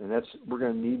do that. And we're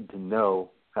going to need to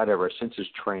know how to have our senses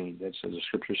trained. That's as the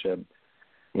Scripture said,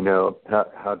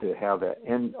 how to have that.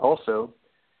 And also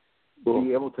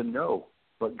be able to know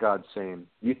what God's saying.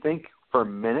 You think for a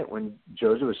minute when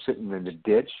Joseph was sitting in the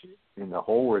ditch, in the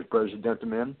hole where his brothers had dumped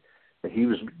him in, that he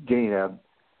was getting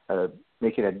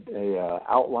making a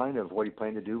outline of what he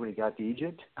planned to do when he got to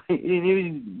Egypt?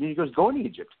 He was going to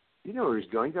Egypt. You know where he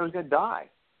was going. He thought he was going to die.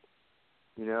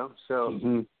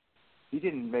 So he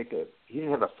didn't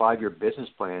have a 5-year business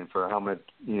plan for how much,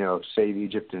 save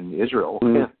Egypt and Israel.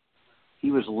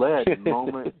 He was led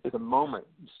moment to moment,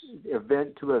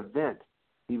 event to event.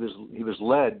 He was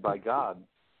led by God,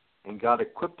 and God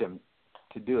equipped him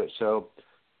to do it. So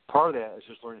part of that is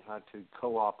just learning how to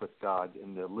co-op with God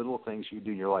in the little things you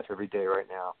do in your life every day right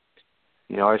now.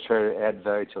 I always try to add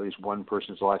value to at least one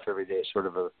person's life every day. It's sort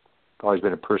of always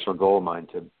been a personal goal of mine.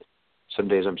 Some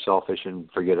days I'm selfish and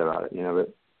forget about it,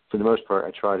 but for the most part,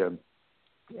 I try to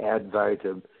add value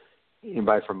to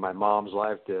anybody from my mom's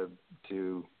life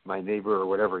to my neighbor or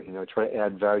whatever. Try to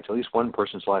add value to at least one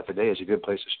person's life a day is a good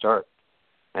place to start.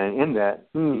 And in that,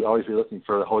 you always be looking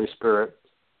for the Holy Spirit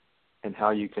and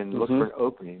how you can look for an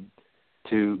opening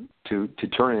to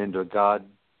turn it into a God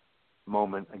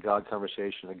moment, a God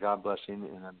conversation, a God blessing,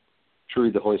 and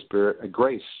truly the Holy Spirit, a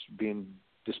grace being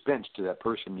dispensed to that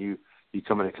person you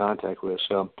come into contact with.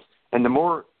 So, and the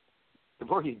more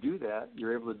you do that,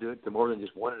 you're able to do it to more than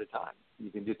just one at a time. You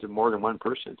can do it to more than one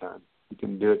person at a time. You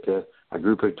can do it to a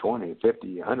group of 20,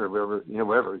 50, 100,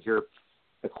 whatever. You're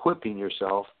equipping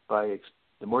yourself by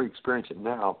the more you experience it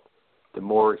now, the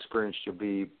more experienced you'll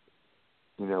be,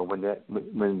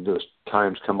 when those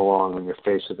times come along, when you're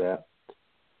faced with that.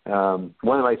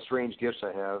 One of my strange gifts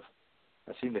I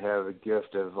seem to have a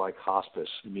gift of like hospice.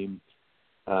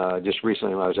 Just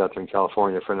recently when I was out there in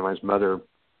California, a friend of mine's mother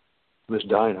was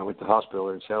dying. I went to the hospital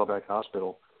in Saddleback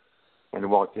Hospital and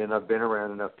walked in. I've been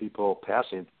around enough people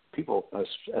passing. A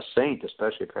saint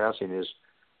especially passing is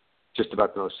just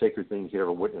about the most sacred thing you could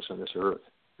ever witness on this earth.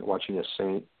 Watching a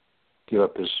saint give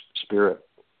up his spirit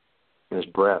and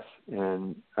his breath.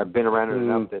 And I've been around it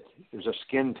enough that there's a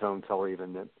skin tone color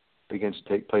even that begins to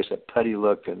take place, that putty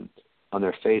look and on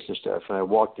their face and stuff. And I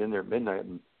walked in there at midnight,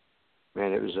 and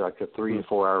man, it was like a 3 to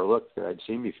 4 hour look that I'd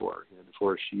seen before,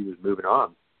 before she was moving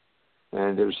on.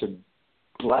 And it was a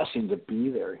blessing to be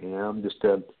there, just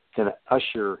to kind of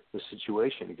usher the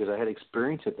situation, because I had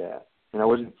experience of that. And I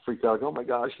wasn't freaked out, like, oh my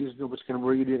gosh, what's going to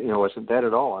bring you to? It wasn't that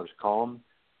at all. I was calm.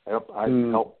 I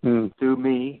helped through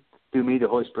me, the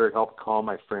Holy Spirit helped calm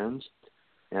my friends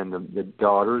and the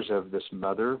daughters of this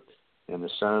mother and the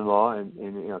son-in-law.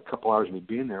 And a couple hours of me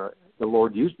being there, the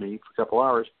Lord used me for a couple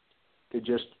hours to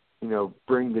just,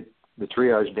 bring the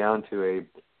triage down to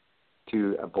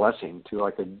a blessing, to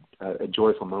like a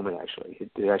joyful moment. Actually,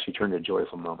 it actually turned into a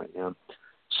joyful moment.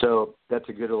 So that's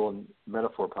a good little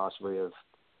metaphor, possibly, of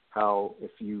how if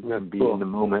you can be in the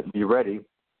moment and be ready,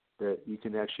 that you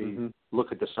can actually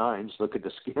look at the signs, look at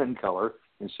the skin color,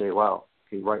 and say, "Wow,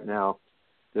 okay, right now,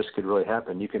 this could really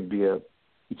happen." You can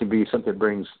be something that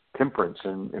brings temperance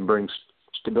and brings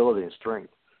stability and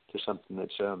strength to something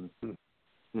that's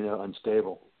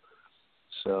unstable.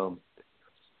 So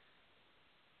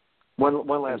one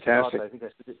last thought. I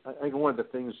think one of the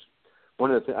things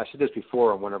I said this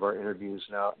before on one of our interviews.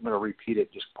 Now I'm going to repeat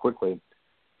it just quickly.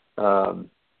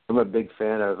 I'm a big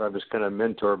fan of. I was kind of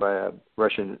mentored by a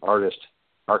Russian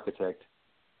architect,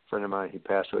 friend of mine. He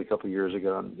passed away a couple of years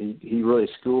ago. And he really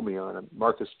schooled me on it.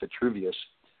 Marcus Vitruvius,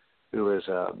 who was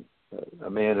a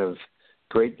man of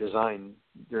great design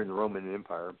during the Roman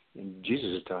Empire, in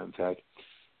Jesus' time, in fact.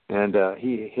 And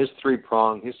his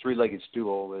three-legged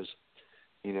stool was,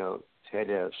 had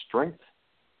to have strength,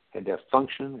 had to have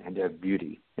function, had to have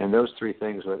beauty. And those three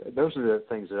things, those are the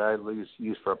things that I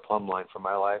use for a plumb line for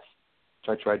my life.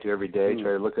 So I try to every day,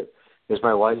 try to look at, is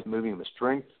my life moving with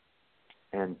strength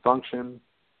and function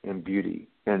and beauty?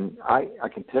 And I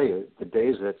can tell you, the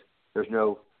days that there's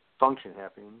no function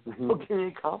happening, no getting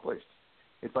accomplished.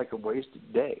 It's like a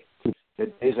wasted day. The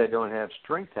days I don't have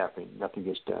strength happening, nothing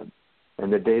gets done.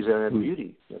 And the days I have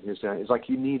beauty, nothing gets done. It's like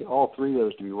you need all three of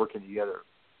those to be working together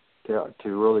to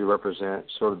really represent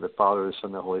sort of the Father, the Son,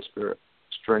 and the Holy Spirit.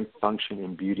 Strength, function,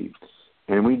 and beauty.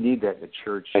 And we need that in the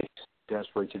church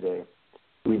desperately today.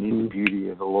 We need the beauty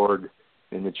of the Lord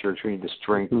in the church. We need the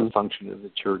strength, the function of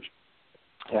the church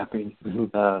happening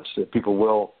so that people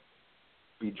will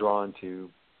be drawn to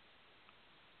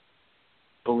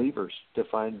believers to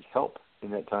find help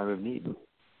in that time of need.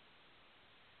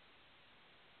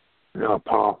 No,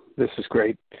 Paul, this is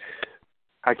great.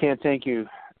 I can't thank you.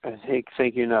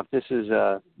 Thank you enough. This is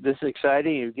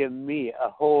exciting. You've given me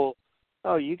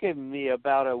you gave me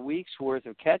about a week's worth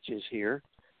of catches here,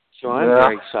 so I'm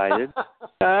very excited.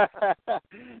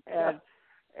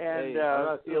 and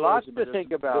lots to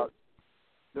think about.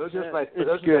 Those are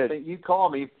the things. You call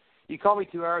me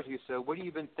 2 hours ago. So what have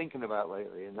you been thinking about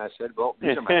lately? And I said, well,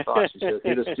 these are my thoughts. You said,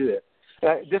 okay, let's do it.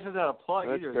 This is not a plug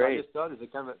either. Great. I just thought this is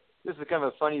kind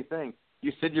of a funny thing.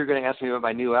 You said you're going to ask me about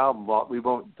my new album. Well, we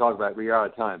won't talk about it. We are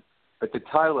out of time. But the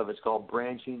title of it's called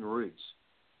Branching Roots.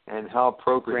 And how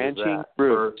appropriate is that?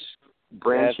 Roots.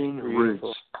 Branching Roots.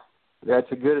 That's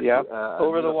a good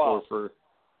over the wall.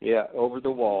 Yeah, over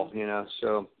the wall, you know.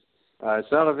 So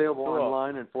it's not available Cool.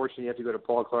 online. Unfortunately, you have to go to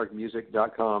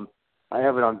paulclarkmusic.com. I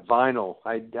have it on vinyl.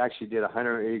 I actually did a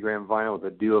 180-gram vinyl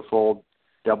with a duofold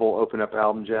double open-up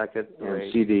album jacket and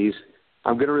Great. CDs.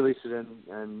 I'm going to release it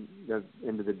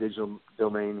into the digital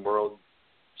domain world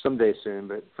someday soon,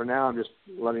 but for now I'm just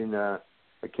letting the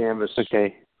canvas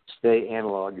stay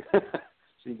analog. So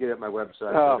you can get it at my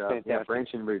website. Oh, but, fantastic. Yeah,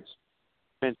 Branching Roots.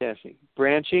 Fantastic.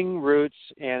 Branching Roots,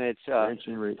 and it's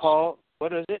Branching Roots. Paul,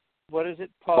 what is it?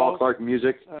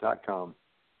 paulclarkmusic.com.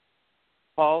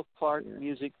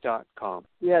 paulclarkmusic.com.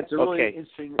 Yeah, it's a really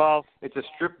interesting. Paul. It's a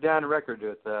stripped-down record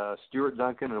with Stuart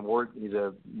Duncan, he's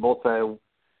a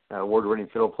multi-award-winning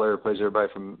fiddle player, plays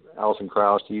everybody from Alison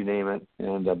Krauss to you name it,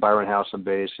 and Byron House on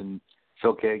bass, and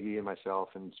Phil Keaggy and myself,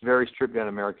 and it's a very stripped-down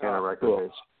Americana record. Cool.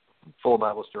 It's full of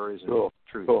Bible stories and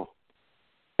truth. Cool.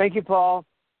 Thank you, Paul.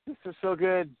 This is so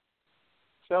good.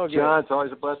 So good. John, it's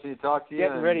always a blessing to talk to you.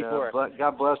 Getting ready for it.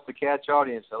 God bless the Catch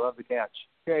audience. I love the Catch.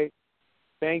 Okay.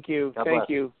 Thank you. God Thank bless.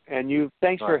 you. And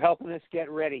thanks for helping us get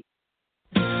ready.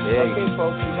 Hey. Okay,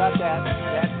 folks, you got that.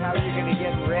 That's how you're going to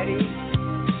get ready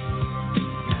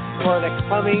for the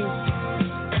coming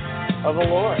of the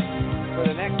Lord, for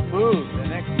the next move, the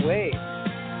next wave.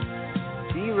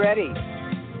 Be ready.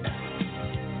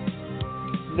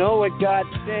 Know what God's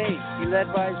saying. Be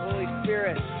led by His Holy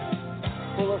Spirit,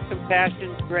 full of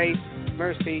compassion, grace,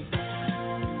 mercy.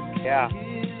 Yeah.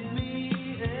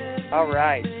 All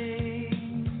right.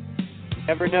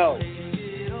 Never know.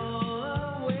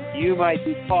 You might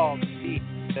be called to see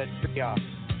the tree off.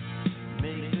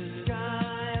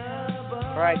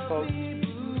 All right, folks.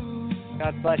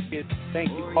 God bless you.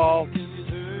 Thank you, Paul.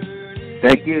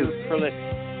 Thank you For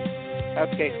listening.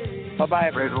 Okay.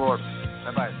 Bye-bye. Praise the Lord.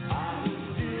 Bye-bye.